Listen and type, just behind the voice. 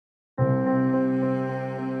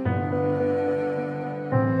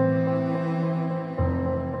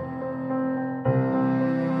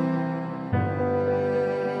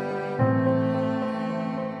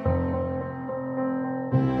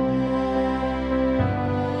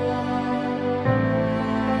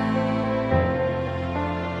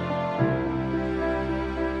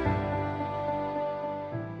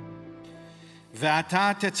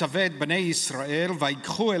ואתה תצווה את בני ישראל,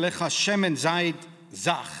 ויקחו אליך שמן זית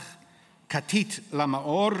זך, כתית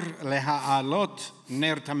למאור, להעלות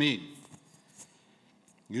נר תמיד.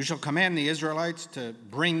 You shall command the Israelites to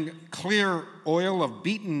bring clear oil of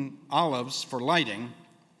beaten olives for lighting,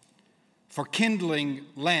 for kindling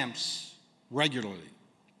lamps regularly.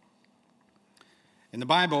 In the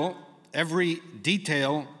Bible, every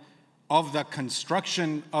detail of the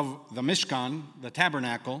construction of the Mishkan, the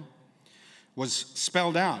tabernacle, was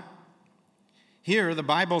spelled out. Here, the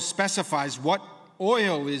Bible specifies what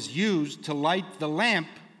oil is used to light the lamp,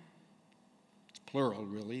 it's plural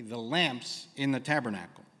really, the lamps in the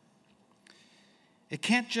tabernacle. It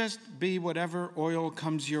can't just be whatever oil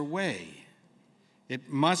comes your way. It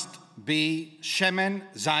must be shemen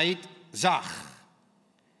zait zach,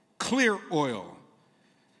 clear oil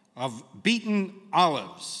of beaten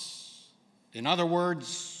olives. In other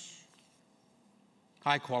words,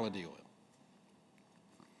 high quality oil.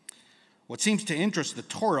 What seems to interest the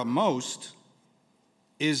Torah most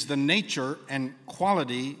is the nature and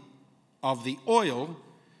quality of the oil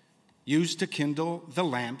used to kindle the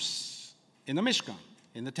lamps in the Mishkan,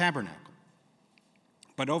 in the tabernacle.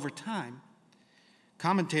 But over time,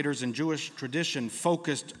 commentators in Jewish tradition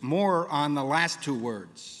focused more on the last two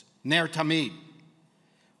words, ner tamid,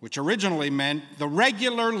 which originally meant the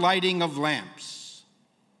regular lighting of lamps,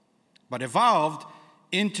 but evolved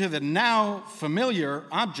into the now familiar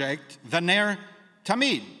object, the ner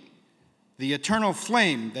tamid, the eternal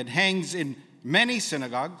flame that hangs in many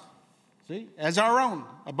synagogues, see, as our own,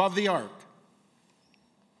 above the ark.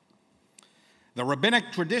 The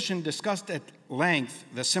rabbinic tradition discussed at length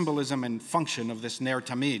the symbolism and function of this ner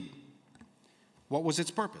tamid. What was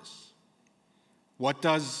its purpose? What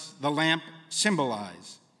does the lamp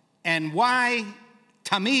symbolize? And why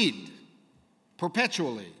tamid,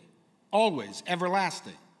 perpetually, always,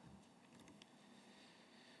 everlasting?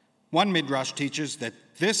 One midrash teaches that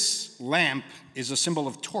this lamp is a symbol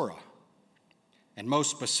of Torah, and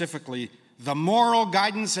most specifically, the moral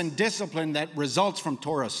guidance and discipline that results from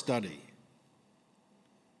Torah study.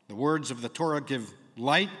 The words of the Torah give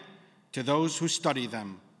light to those who study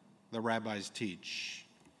them, the rabbis teach.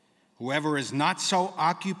 Whoever is not so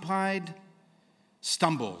occupied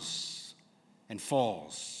stumbles and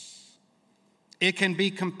falls. It can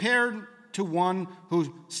be compared to one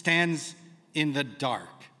who stands in the dark,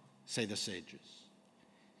 say the sages.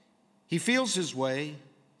 He feels his way,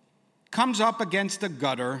 comes up against a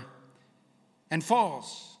gutter, and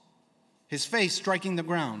falls, his face striking the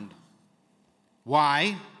ground.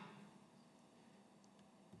 Why?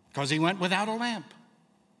 Because he went without a lamp.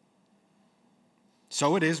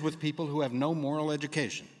 So it is with people who have no moral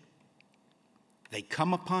education. They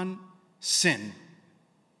come upon sin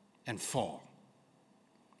and fall.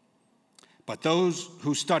 But those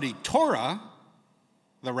who study Torah,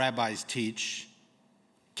 the rabbis teach,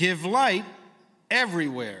 give light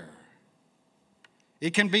everywhere.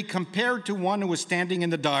 It can be compared to one who was standing in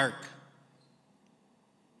the dark.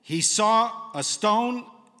 He saw a stone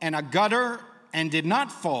and a gutter and did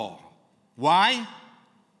not fall. Why?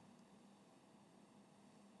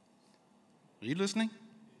 Are you listening?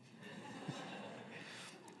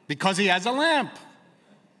 Because he has a lamp.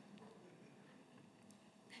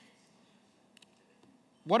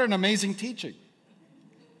 What an amazing teaching.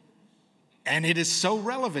 And it is so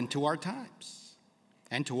relevant to our times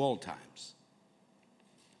and to all times.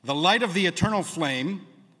 The light of the eternal flame,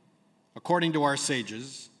 according to our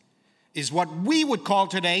sages, is what we would call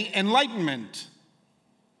today enlightenment,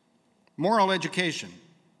 moral education.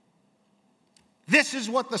 This is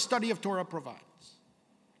what the study of Torah provides.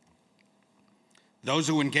 Those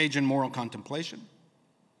who engage in moral contemplation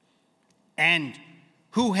and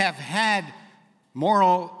who have had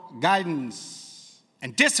moral guidance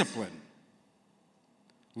and discipline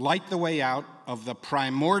light the way out of the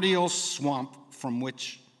primordial swamp from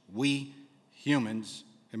which we humans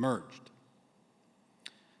emerged.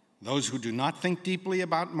 Those who do not think deeply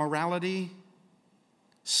about morality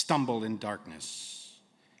stumble in darkness.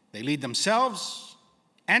 They lead themselves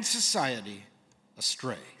and society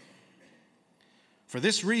astray. For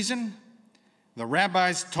this reason, the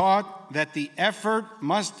rabbis taught that the effort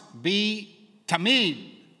must be tamid,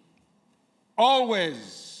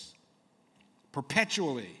 always,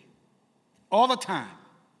 perpetually, all the time.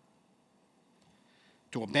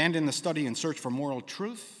 To abandon the study and search for moral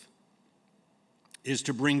truth is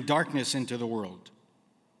to bring darkness into the world.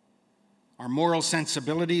 Our moral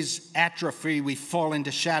sensibilities atrophy, we fall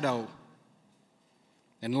into shadow.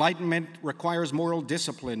 Enlightenment requires moral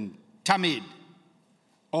discipline, tamid,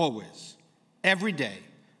 always, every day,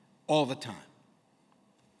 all the time.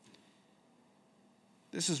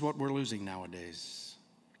 This is what we're losing nowadays: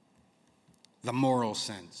 the moral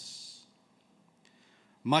sense.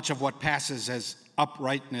 Much of what passes as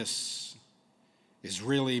uprightness is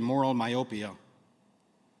really moral myopia,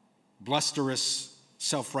 blusterous,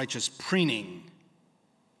 self-righteous preening,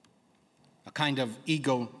 a kind of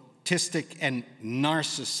egotistic and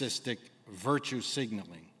narcissistic virtue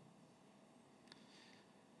signaling.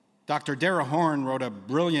 Dr. Dara Horn wrote a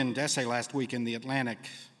brilliant essay last week in The Atlantic.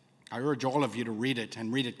 I urge all of you to read it,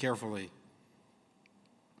 and read it carefully.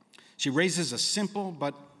 She raises a simple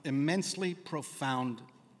but immensely profound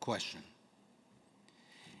question.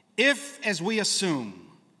 If, as we assume,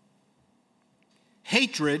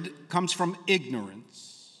 hatred comes from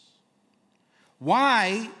ignorance,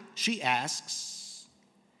 why, she asks,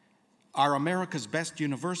 are America's best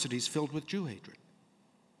universities filled with Jew hatred?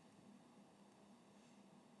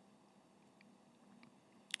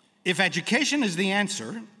 If education is the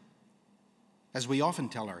answer, as we often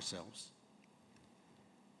tell ourselves,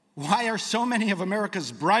 why are so many of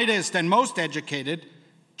America's brightest and most educated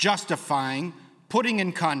justifying, putting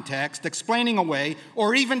in context, explaining away,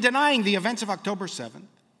 or even denying the events of October 7th,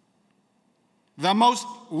 the most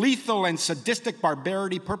lethal and sadistic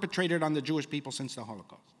barbarity perpetrated on the Jewish people since the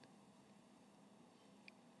Holocaust?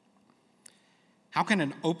 How can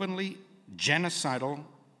an openly genocidal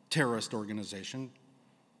terrorist organization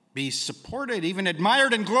be supported, even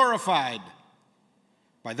admired and glorified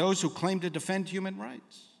by those who claim to defend human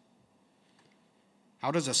rights?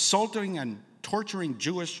 How does assaulting and torturing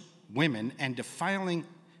Jewish women and defiling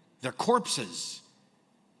their corpses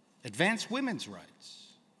advance women's rights?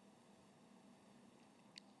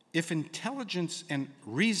 If intelligence and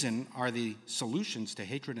reason are the solutions to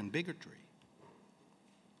hatred and bigotry,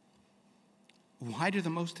 why do the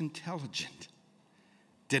most intelligent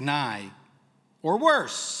deny, or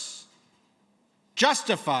worse,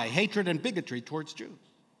 justify hatred and bigotry towards Jews?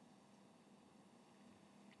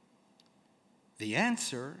 The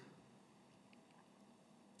answer,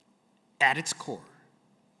 at its core,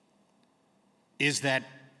 is that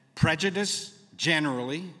prejudice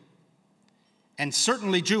generally, and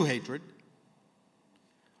certainly Jew hatred,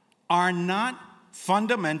 are not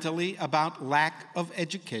fundamentally about lack of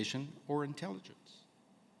education or intelligence.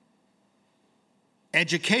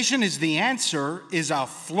 Education is the answer is a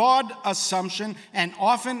flawed assumption and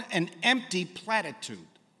often an empty platitude.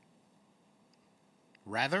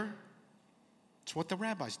 Rather, it's what the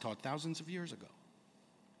rabbis taught thousands of years ago.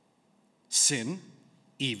 Sin,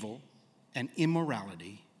 evil, and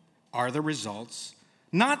immorality are the results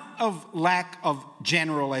not of lack of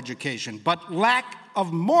general education, but lack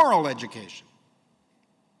of moral education.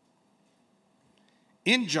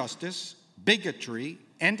 Injustice, bigotry,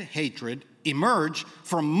 and hatred emerge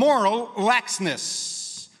from moral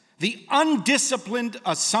laxness, the undisciplined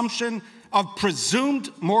assumption of presumed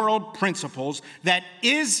moral principles that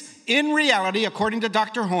is, in reality, according to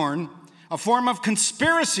Dr. Horn, a form of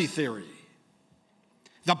conspiracy theory.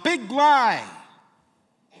 The big lie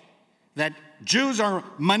that Jews are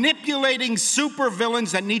manipulating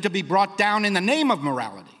supervillains that need to be brought down in the name of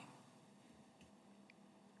morality.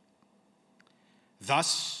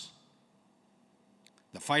 Thus,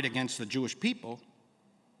 the fight against the Jewish people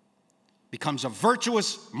becomes a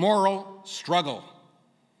virtuous moral struggle,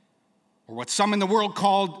 or what some in the world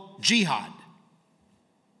called jihad,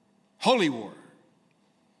 holy war,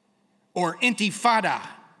 or intifada,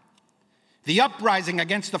 the uprising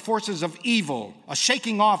against the forces of evil, a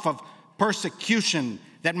shaking off of persecution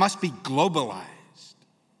that must be globalized.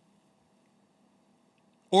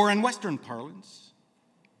 Or in Western parlance,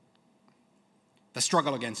 the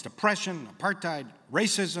struggle against oppression, apartheid,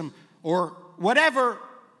 racism, or whatever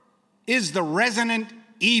is the resonant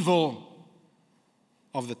evil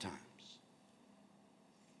of the times.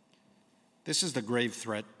 This is the grave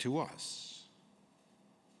threat to us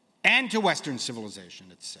and to Western civilization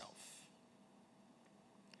itself.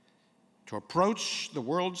 To approach the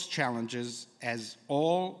world's challenges as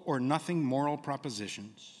all or nothing moral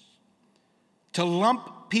propositions, to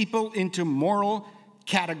lump people into moral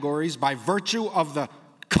categories by virtue of the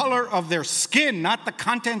color of their skin, not the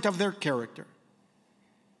content of their character.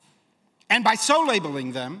 And by so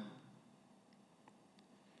labeling them,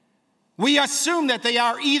 we assume that they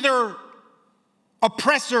are either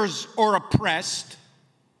oppressors or oppressed,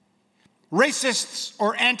 racists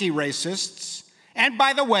or anti-racists. And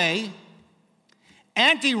by the way,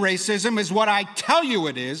 anti-racism is what I tell you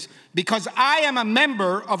it is because I am a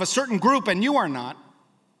member of a certain group and you are not.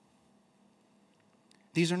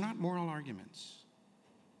 These are not moral arguments.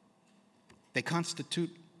 They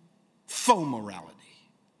constitute faux morality.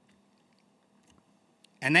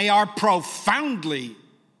 And they are profoundly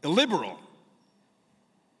illiberal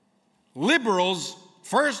Liberals,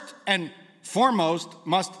 first and foremost,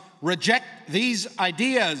 must reject these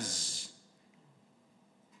ideas.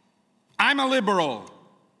 I'm a liberal.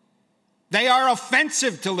 They are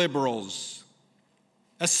offensive to liberals,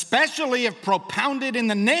 especially if propounded in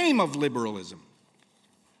the name of liberalism.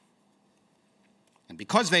 And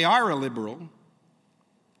because they are a liberal,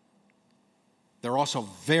 they're also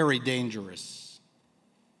very dangerous,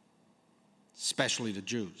 especially to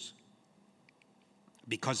Jews.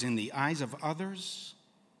 Because in the eyes of others,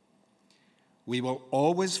 we will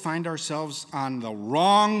always find ourselves on the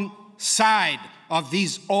wrong side of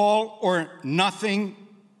these all or nothing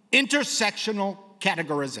intersectional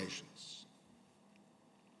categorizations.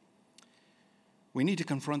 We need to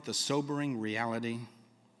confront the sobering reality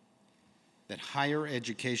that higher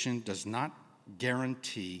education does not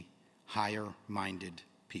guarantee higher-minded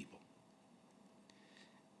people.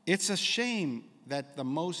 It's a shame that the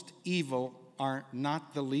most evil are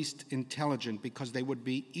not the least intelligent, because they would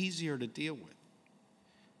be easier to deal with.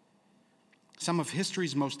 Some of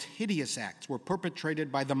history's most hideous acts were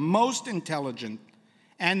perpetrated by the most intelligent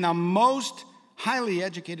and the most highly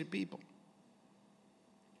educated people.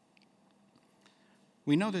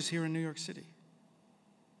 We know this here in New York City.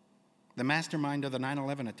 The mastermind of the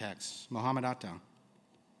 9/11 attacks, Mohammed Atta,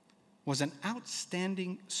 was an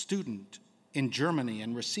outstanding student in Germany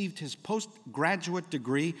and received his postgraduate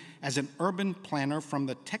degree as an urban planner from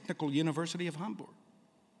the Technical University of Hamburg.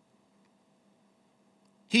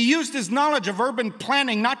 He used his knowledge of urban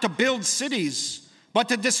planning not to build cities, but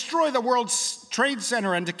to destroy the World Trade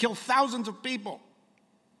Center and to kill thousands of people,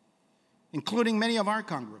 including many of our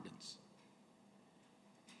congregants.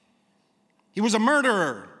 He was a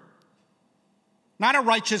murderer, not a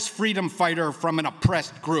righteous freedom fighter from an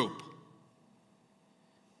oppressed group.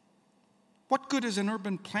 What good is an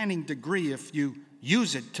urban planning degree if you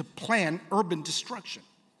use it to plan urban destruction?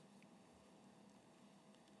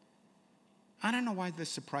 I don't know why this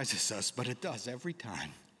surprises us, but it does every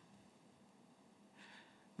time.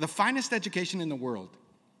 The finest education in the world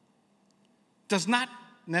does not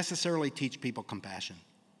necessarily teach people compassion.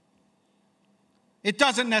 It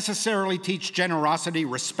doesn't necessarily teach generosity,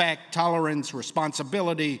 respect, tolerance,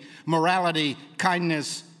 responsibility, morality,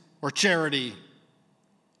 kindness, or charity.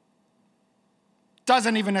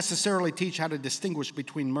 Doesn't even necessarily teach how to distinguish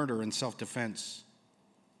between murder and self-defense,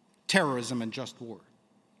 terrorism and just war.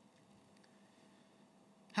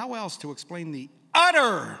 How else to explain the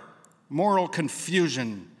utter moral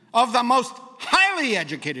confusion of the most highly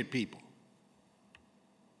educated people?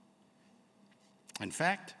 In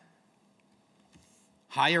fact,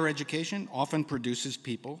 higher education often produces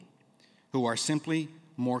people who are simply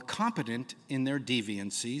more competent in their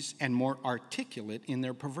deviancies and more articulate in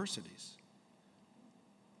their perversities.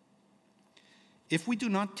 If we do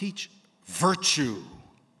not teach virtue,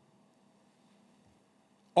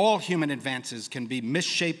 all human advances can be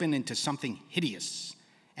misshapen into something hideous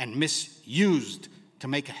and misused to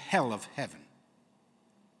make a hell of heaven.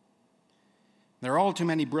 There are all too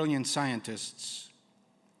many brilliant scientists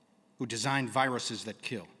who designed viruses that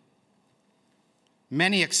kill.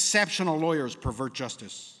 Many exceptional lawyers pervert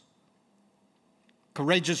justice.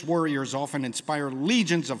 Courageous warriors often inspire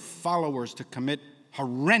legions of followers to commit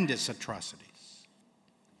horrendous atrocities.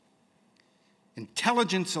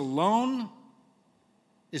 Intelligence alone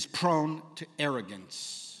is prone to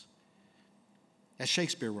arrogance. As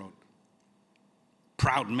Shakespeare wrote,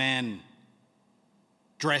 proud man,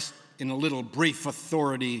 dressed in a little brief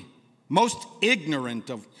authority, most ignorant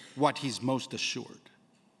of what he's most assured.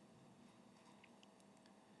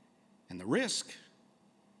 And the risk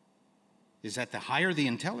is that the higher the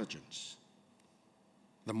intelligence,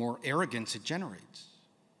 the more arrogance it generates.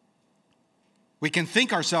 We can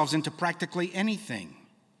think ourselves into practically anything.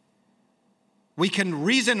 We can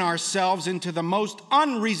reason ourselves into the most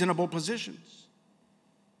unreasonable positions.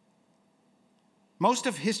 Most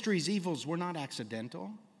of history's evils were not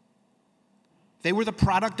accidental. They were the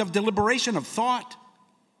product of deliberation, of thought.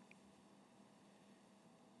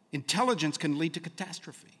 Intelligence can lead to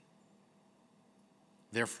catastrophe.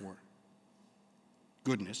 Therefore,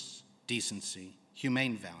 goodness, decency,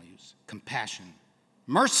 humane values, compassion,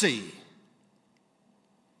 mercy,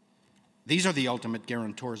 these are the ultimate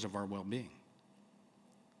guarantors of our well-being.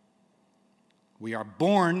 We are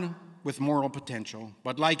born with moral potential,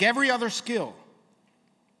 but like every other skill,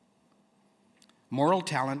 moral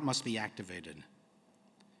talent must be activated.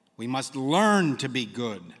 We must learn to be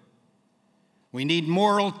good. We need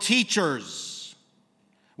moral teachers.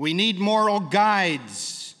 We need moral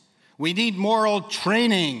guides. We need moral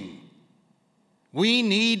training. We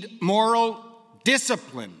need moral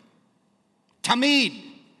discipline. Tamid,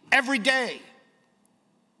 every day.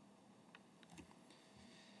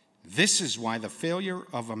 This is why the failure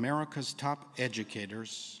of America's top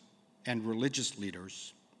educators and religious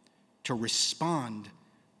leaders to respond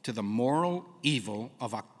to the moral evil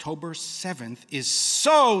of October 7th is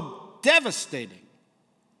so devastating.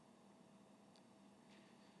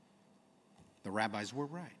 The rabbis were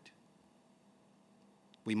right.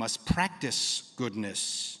 We must practice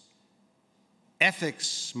goodness,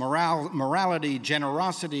 ethics, morality,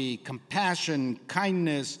 generosity, compassion,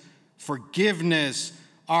 kindness, forgiveness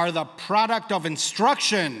are the product of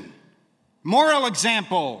instruction, moral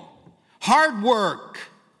example, hard work,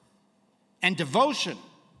 and devotion,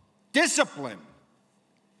 discipline.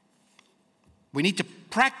 We need to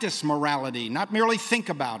practice morality, not merely think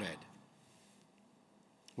about it.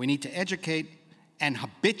 We need to educate and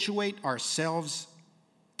habituate ourselves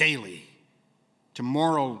daily to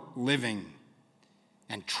moral living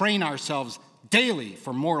and train ourselves daily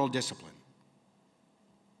for moral discipline.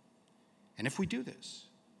 And if we do this,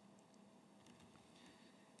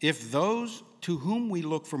 if those to whom we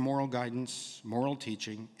look for moral guidance, moral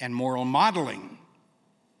teaching, and moral modeling,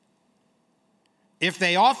 if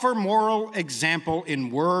they offer moral example in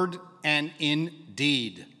word and in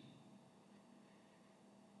deed,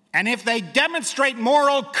 and if they demonstrate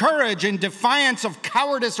moral courage in defiance of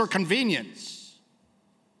cowardice or convenience,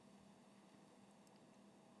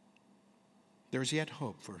 there's yet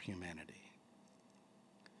hope for humanity.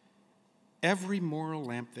 Every moral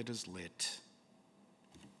lamp that is lit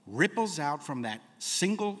ripples out from that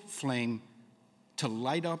single flame to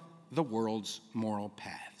light up the world's moral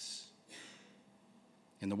paths.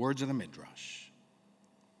 In the words of the Midrash,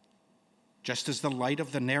 just as the light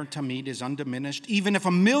of the Ner Tamid is undiminished, even if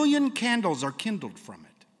 1,000,000 candles are kindled from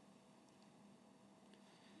it,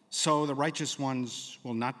 so the righteous ones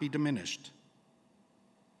will not be diminished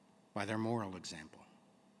by their moral example.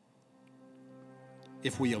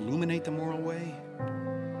 If we illuminate the moral way,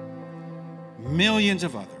 millions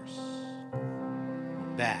of others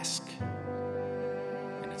bask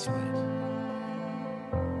in its light.